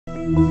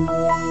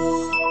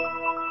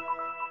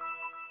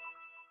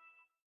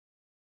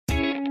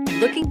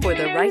Looking for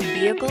the right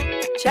vehicle?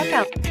 Check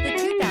out the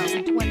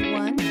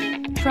 2021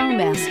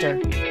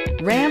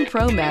 ProMaster. Ram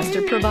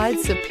ProMaster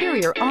provides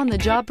superior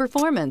on-the-job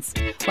performance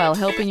while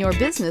helping your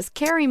business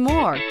carry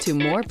more to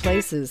more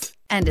places,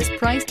 and is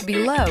priced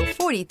below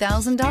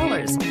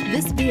 $40,000.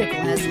 This vehicle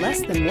has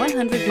less than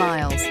 100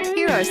 miles.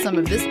 Here are some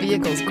of this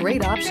vehicle's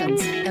great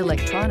options: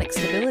 electronic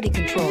stability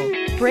control,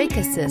 brake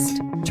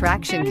assist,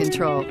 traction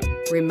control,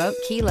 remote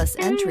keyless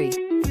entry,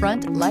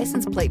 front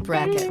license plate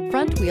bracket,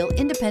 front wheel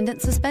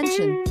independent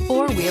suspension,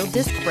 four-wheel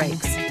disc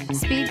brakes,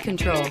 speed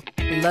control,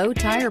 low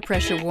tire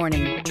pressure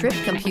warning, trip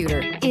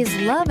computer. Is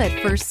love at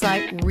first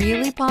sight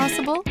really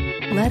possible?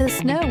 Let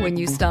us know when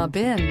you stop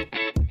in.